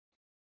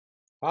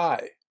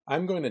Hi,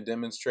 I'm going to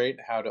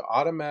demonstrate how to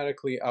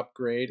automatically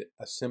upgrade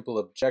a simple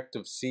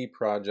Objective-C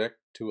project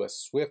to a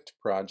Swift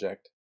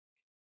project.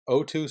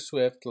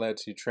 O2Swift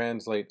lets you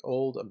translate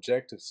old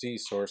Objective-C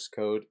source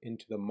code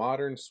into the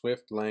modern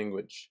Swift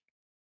language.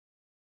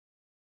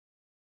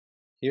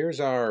 Here's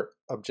our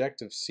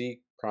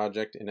Objective-C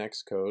project in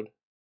Xcode.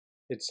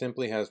 It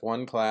simply has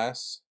one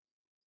class,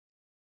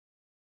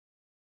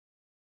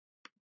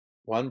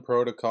 one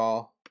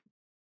protocol,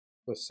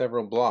 with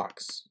several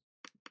blocks.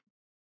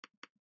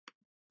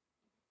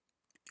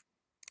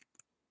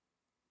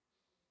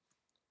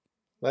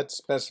 Let's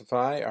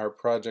specify our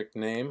project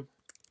name,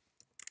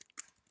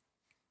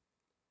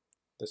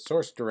 the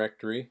source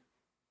directory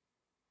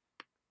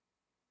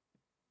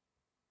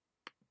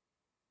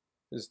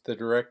is the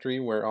directory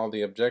where all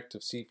the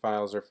Objective-C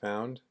files are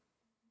found.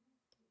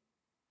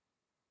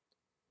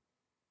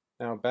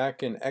 Now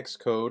back in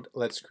Xcode,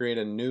 let's create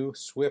a new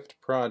Swift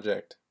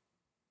project.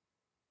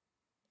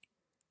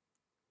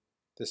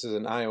 This is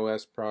an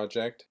iOS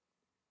project.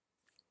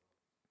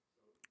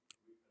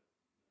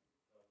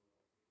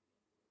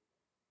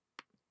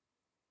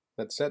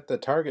 Let's set the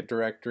target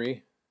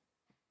directory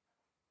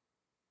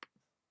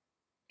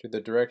to the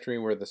directory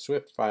where the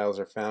Swift files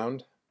are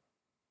found.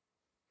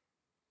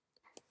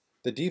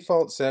 The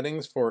default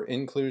settings for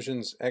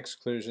inclusions,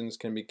 exclusions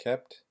can be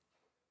kept,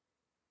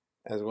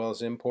 as well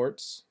as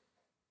imports.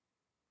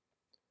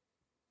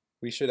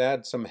 We should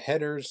add some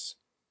headers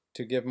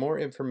to give more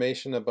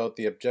information about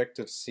the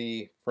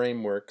Objective-C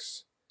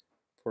frameworks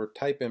for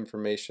type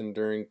information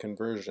during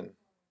conversion.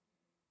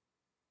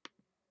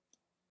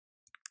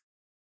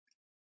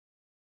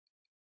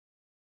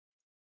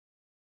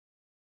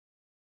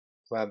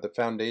 We'll add the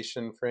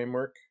foundation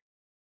framework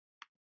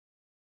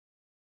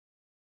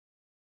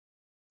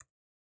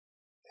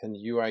and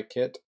UI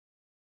kit.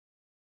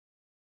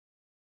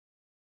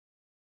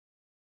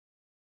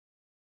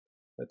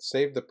 Let's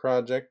save the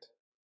project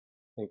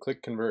and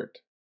click Convert.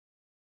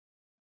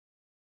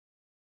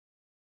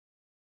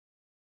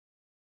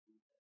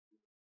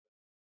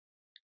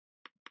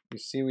 You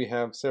see we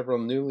have several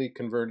newly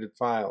converted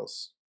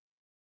files.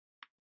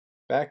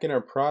 Back in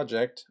our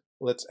project,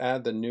 let's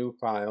add the new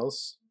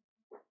files.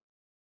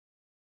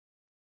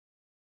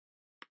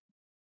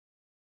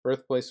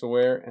 Birthplace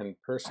aware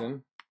and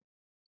person.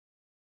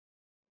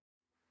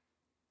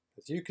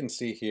 As you can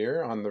see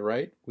here on the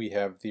right, we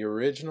have the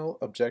original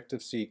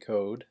Objective-C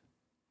code.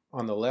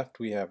 On the left,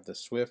 we have the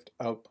Swift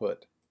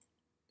output.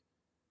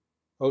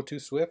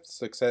 O2Swift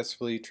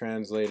successfully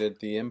translated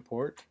the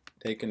import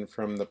taken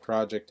from the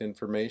project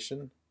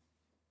information.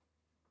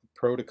 The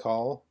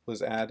protocol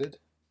was added.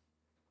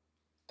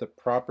 The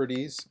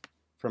properties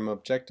from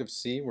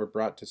Objective-C were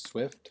brought to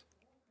Swift,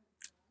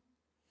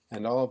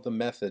 and all of the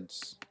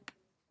methods.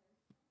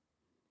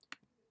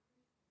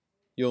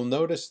 You'll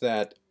notice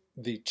that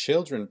the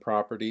children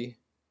property,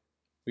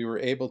 we were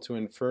able to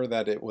infer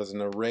that it was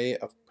an array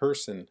of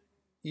person,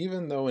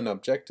 even though in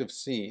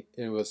Objective-C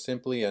it was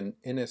simply an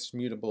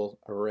immutable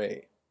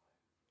array.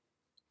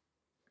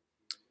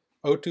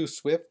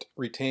 O2Swift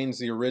retains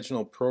the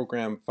original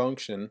program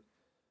function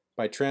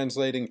by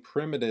translating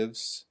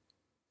primitives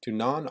to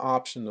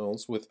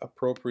non-optionals with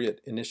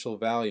appropriate initial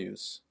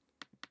values.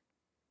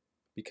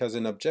 Because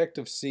in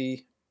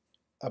Objective-C,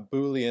 a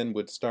Boolean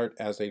would start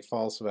as a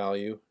false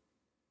value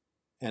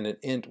and an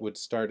int would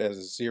start as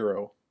a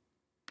 0.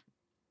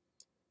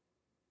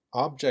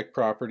 Object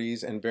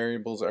properties and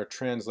variables are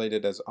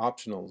translated as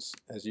optionals,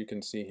 as you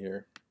can see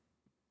here,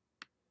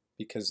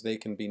 because they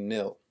can be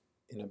nil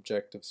in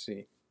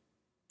Objective-C.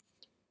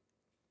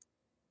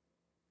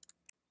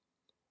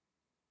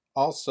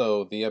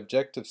 Also, the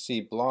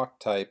Objective-C block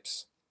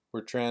types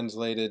were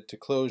translated to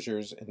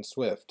closures in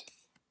Swift.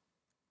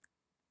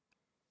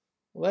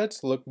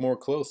 Let's look more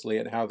closely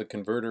at how the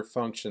converter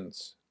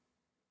functions.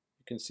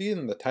 You can see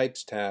in the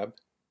Types tab,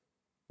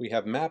 we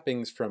have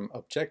mappings from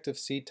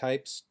Objective-C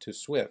types to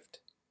Swift.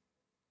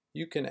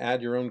 You can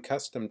add your own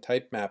custom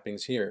type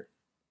mappings here.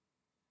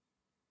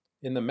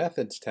 In the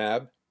Methods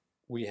tab,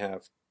 we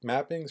have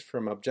mappings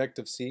from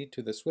Objective-C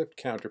to the Swift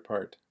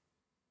counterpart.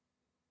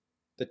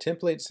 The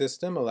template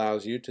system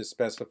allows you to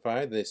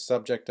specify the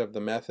subject of the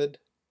method,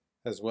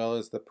 as well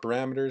as the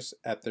parameters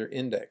at their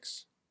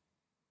index.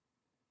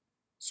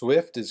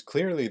 Swift is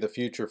clearly the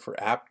future for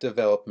app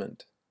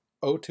development.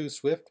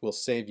 O2Swift will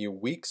save you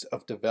weeks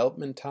of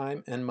development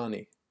time and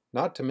money,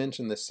 not to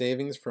mention the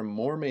savings from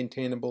more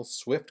maintainable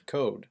Swift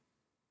code.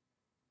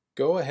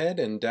 Go ahead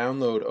and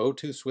download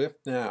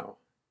O2Swift now.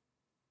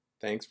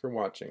 Thanks for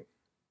watching.